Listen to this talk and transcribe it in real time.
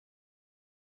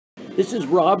This is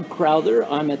Rob Crowther.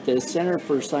 I'm at the Center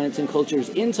for Science and Culture's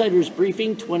Insiders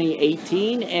Briefing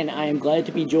 2018, and I am glad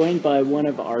to be joined by one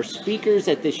of our speakers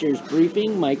at this year's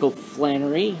briefing, Michael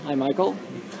Flannery. Hi, Michael.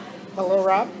 Hello,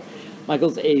 Rob.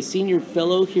 Michael's a senior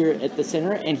fellow here at the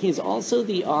Center, and he's also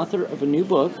the author of a new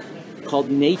book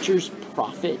called Nature's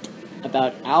Prophet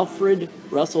about Alfred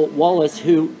Russel Wallace,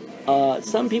 who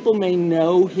some people may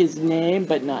know his name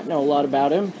but not know a lot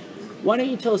about him. Why don't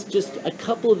you tell us just a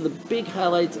couple of the big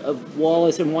highlights of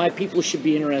Wallace and why people should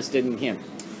be interested in him?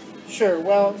 Sure.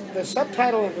 Well, the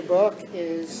subtitle of the book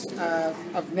is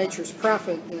of Nature's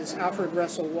Prophet is Alfred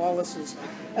Russel Wallace's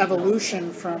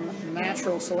evolution from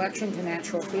natural selection to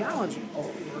natural theology.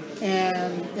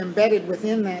 And embedded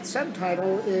within that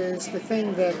subtitle is the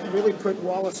thing that really put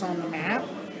Wallace on the map.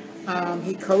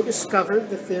 He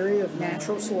co-discovered the theory of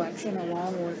natural selection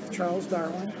along with Charles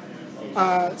Darwin,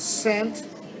 sent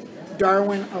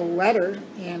Darwin a letter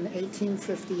in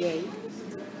 1858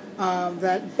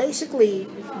 that basically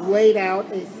laid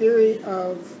out a theory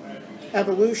of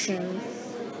evolution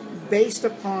based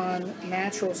upon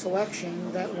natural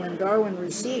selection that when Darwin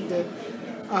received it,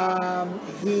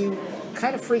 he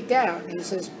kind of freaked out. He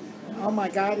says, "Oh my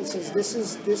God," he says, this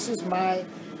is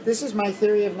my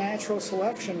theory of natural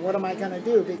selection. What am I going to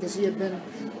do?" Because he had been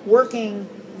working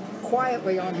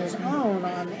quietly on his own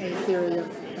on a theory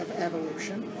of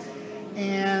evolution,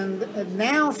 and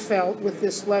now felt with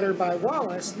this letter by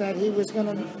Wallace that he was going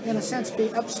to, in a sense, be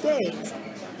upstaged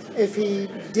if he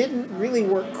didn't really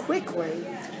work quickly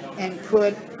and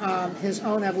put his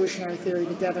own evolutionary theory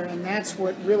together. And that's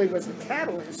what really was the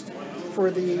catalyst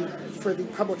for the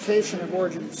publication of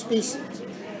Origin of Species.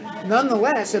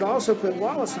 Nonetheless, it also put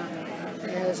Wallace on the map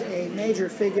as a major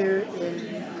figure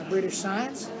in British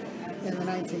science in the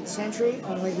 19th century,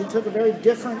 only he took a very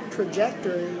different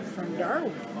trajectory from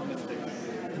Darwin,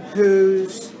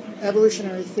 whose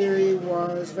evolutionary theory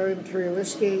was very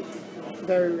materialistic,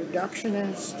 very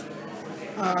reductionist.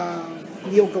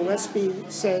 Neil Gillespie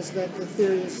says that the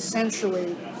theory is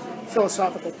essentially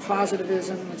philosophical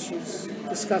positivism, which is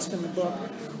discussed in the book,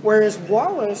 whereas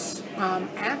Wallace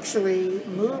actually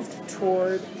moved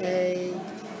toward a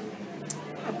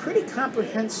pretty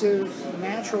comprehensive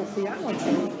natural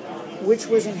theology, which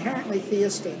was inherently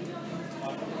theistic,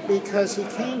 because he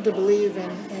came to believe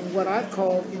in what I've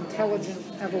called intelligent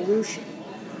evolution,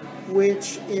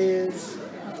 which is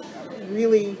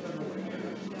really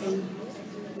a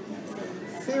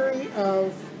theory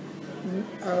of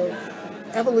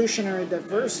evolutionary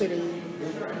diversity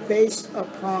based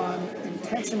upon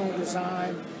intentional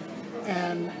design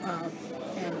and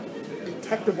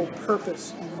detectable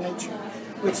purpose in nature,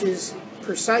 which is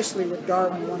precisely what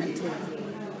Darwin wanted to avoid.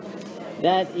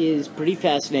 That is pretty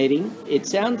fascinating. It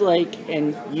sounds like,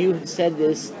 and you have said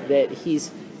this, that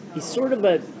he's sort of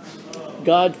a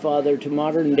godfather to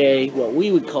modern day, what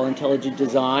we would call intelligent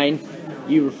design.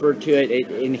 You refer to it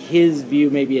in his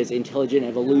view maybe as intelligent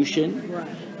evolution.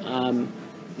 Right.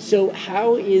 So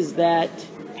how is that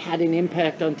had an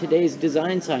impact on today's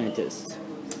design scientists?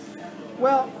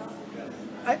 Well,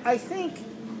 I think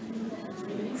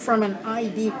from an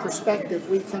ID perspective,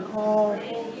 we can all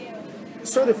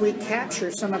sort of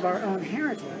recapture some of our own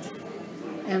heritage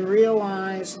and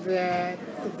realize that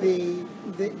the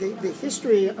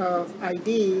history of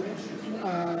ID,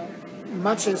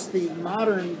 much as the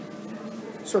modern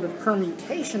sort of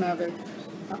permutation of it,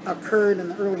 occurred in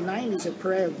the early 90s at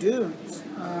Parejo Dunes,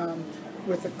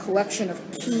 with a collection of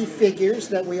key figures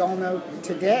that we all know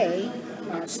today,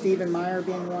 Stephen Meyer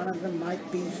being one of them, Mike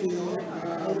Behe,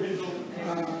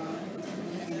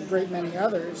 and a great many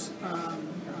others,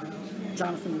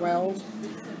 Jonathan Wells,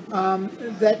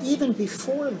 that even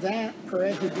before that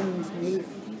Parejo Dunes meeting,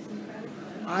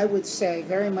 I would say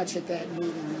very much at that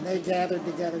meeting, when they gathered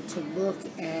together to look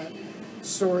at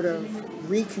sort of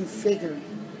reconfiguring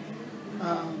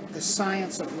the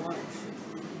science of life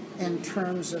in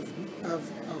terms of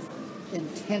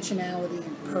intentionality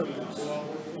and purpose,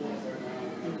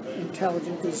 and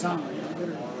intelligent design,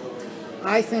 literally.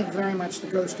 I think very much the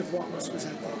ghost of Wallace was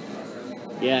at that meeting.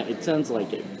 Yeah, it sounds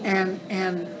like it. And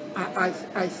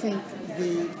I think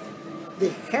the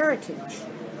heritage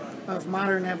of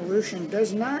modern evolution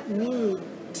does not need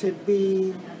to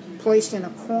be placed in a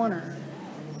corner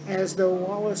as though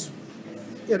Wallace,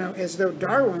 as though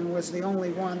Darwin was the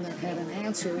only one that had an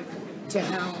answer to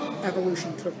how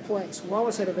evolution took place.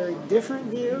 Wallace had a very different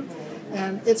view,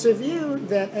 and it's a view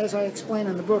that, as I explain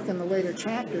in the book in the later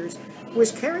chapters,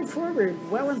 was carried forward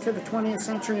well into the 20th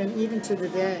century and even to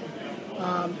today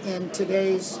in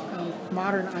today's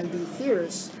modern ID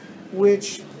theorists,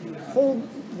 which hold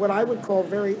what I would call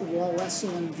very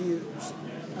Wallaceian views.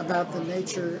 about the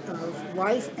nature of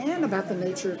life and about the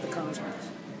nature of the cosmos.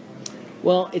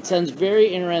 Well, it sounds very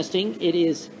interesting.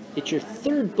 It's your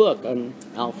third book on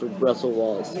Alfred Russel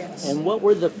Wallace. Yes. And what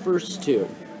were the first two?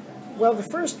 Well, the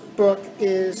first book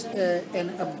is an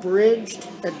abridged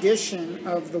edition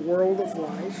of The World of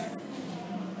Life,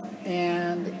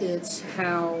 and it's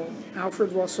how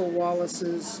Alfred Russel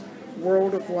Wallace's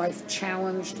World of Life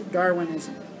challenged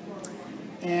Darwinism.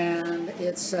 And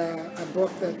it's a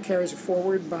book that carries a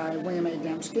foreword by William A.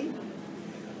 Dembski.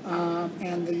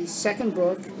 And the second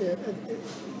book,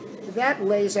 that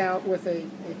lays out with a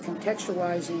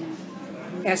contextualizing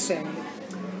essay,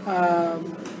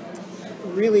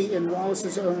 really in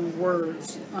Wallace's own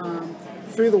words,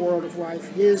 through the world of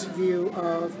life, his view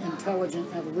of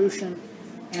intelligent evolution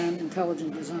and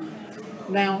intelligent design.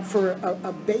 Now, for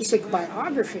a basic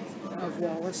biography of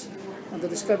Wallace, the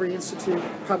Discovery Institute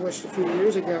published a few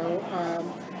years ago,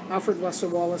 Alfred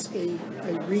Russel Wallace, a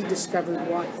Rediscovered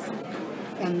Life.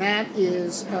 And that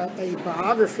is a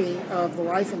biography of the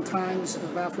life and times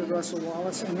of Alfred Russel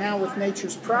Wallace. And now with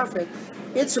Nature's Prophet,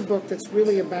 it's a book that's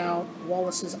really about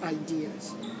Wallace's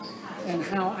ideas and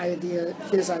how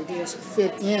his ideas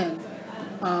fit in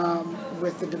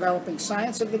with the developing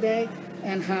science of the day,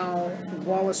 and how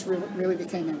Wallace really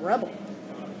became a rebel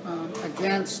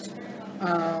against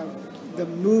the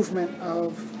movement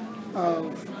of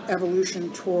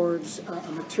evolution towards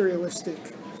a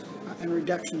materialistic and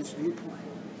reductionist viewpoint.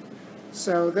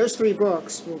 So those three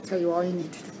books will tell you all you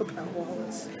need to know about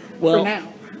Wallace for now.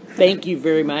 Thank you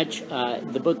very much.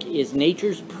 The book is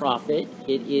Nature's Prophet.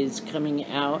 It is coming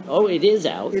out. Oh, it is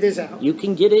out. It is out. You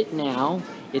can get it now.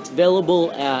 It's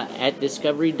available at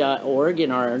discovery.org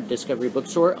in our Discovery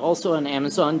bookstore. Also on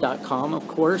Amazon.com, of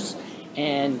course.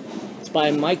 And it's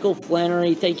by Michael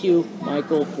Flannery. Thank you,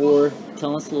 Michael, for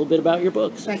telling us a little bit about your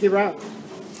books. Thank you, Rob.